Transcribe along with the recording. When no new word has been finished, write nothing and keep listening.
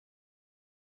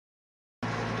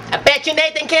bet you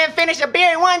Nathan can't finish a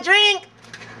beer in one drink.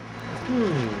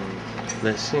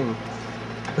 Let's see.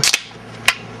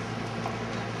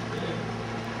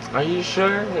 Are you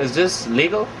sure? Is this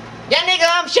legal? Yeah, nigga,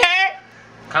 I'm sure.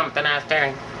 Compton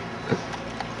after.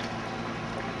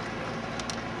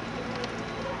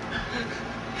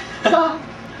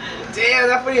 Damn,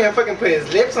 that fool even fucking put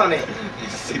his lips on it.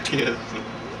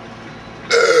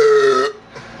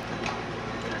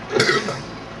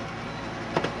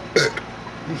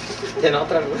 Then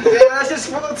otra vez. Yeah, that's just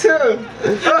full too.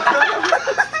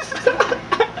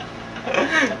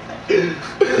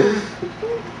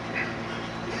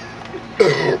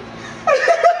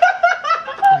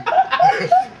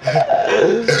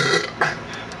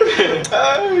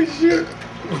 Oh shit.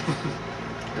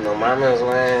 No mames,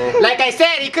 way. Like I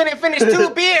said, he couldn't finish 2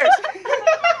 beers.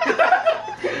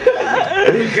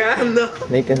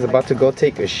 Nathan's about to go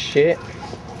take a shit.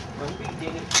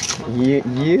 Yeah.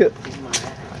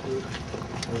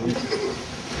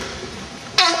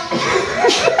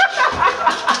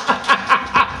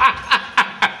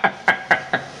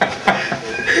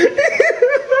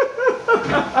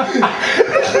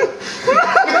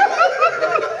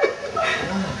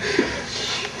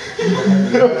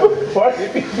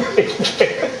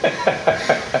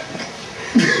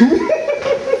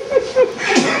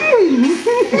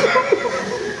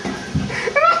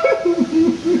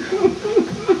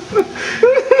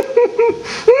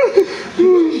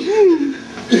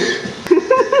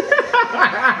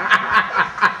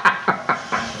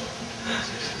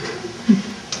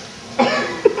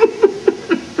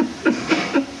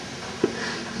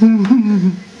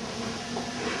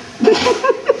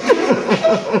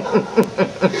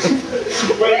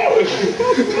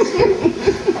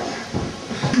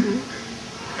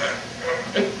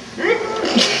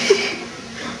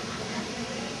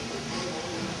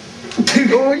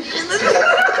 Oh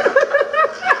shit.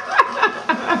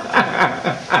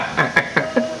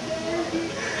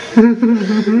 Hey,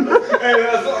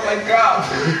 that's not my cop.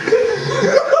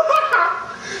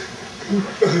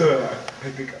 I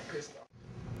think I pissed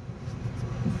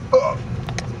off.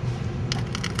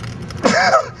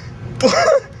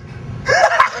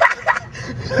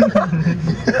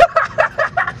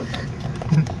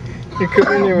 You're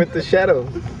coming here with the shadows.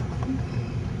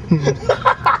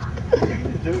 What are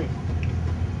you doing?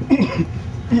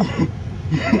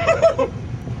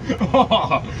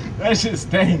 Oh, that shit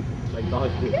stinks. Like dog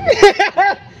shit.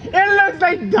 It looks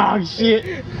like dog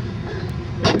shit.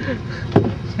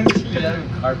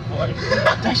 Cardboard.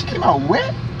 That shit came out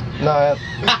wet? No,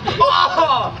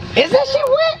 Is that shit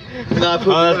wet? no, I put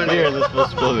Oh, that's beer. Let's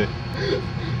supposed to spill it.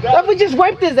 That fool just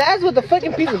wiped his ass with a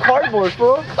fucking piece of cardboard,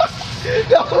 bro.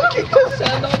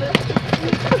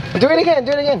 Do it again,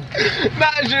 do it again.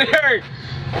 That shit hurt.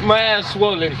 My ass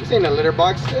swollen. This ain't a litter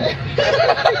box.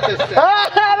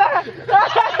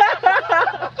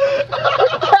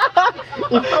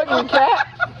 You fucking cat.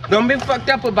 Don't be fucked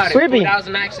up about it. Sweepy. That was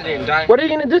an accident, John. What are you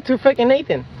gonna do to fucking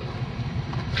Nathan?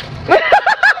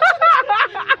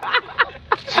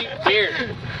 Cheap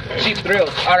beer. Cheap thrills.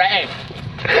 Alright, hey.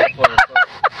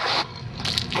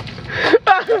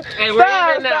 Hey,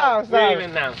 we're even now. Stop. We're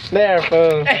even now. There,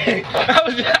 fool. Hey,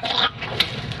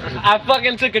 I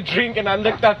fucking took a drink and I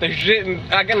looked at the shit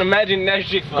and I can imagine that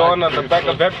shit going on the back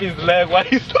of Epi's leg while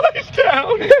he slides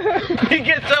down. He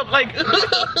gets up like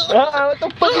What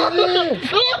the fuck is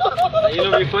this? You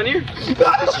know what'd be funnier?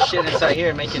 Put some shit inside here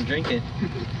and make him drink it.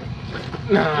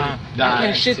 Nah, I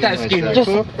can't shit that skinny.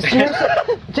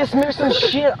 Just smear some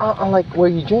shit on like where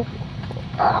you drink.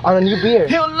 On a new beer.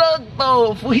 He'll look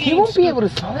though. He won't be able to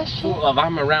smell that shit. If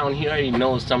I'm around, he already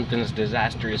knows something's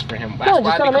disastrous for him. No, That's just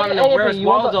why I be tell him, calling hey, him Where's Epi, you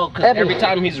want Waldo? the- Because Epi. every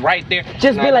time he's right there, Just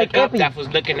and be I like, look up, Epi. that was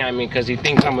looking at me because he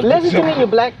thinks I'm a Listen to me, you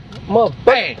black motherfucker.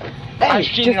 Hey, I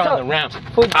just shitted on tell- the ramp.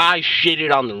 fool- I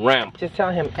shitted on the ramp. Just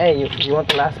tell him, hey, you want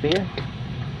the last beer?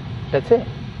 That's it.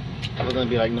 I was gonna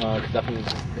be like, no, because that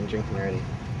one's been drinking already.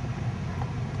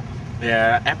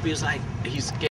 Yeah, Epi's like, he's scared.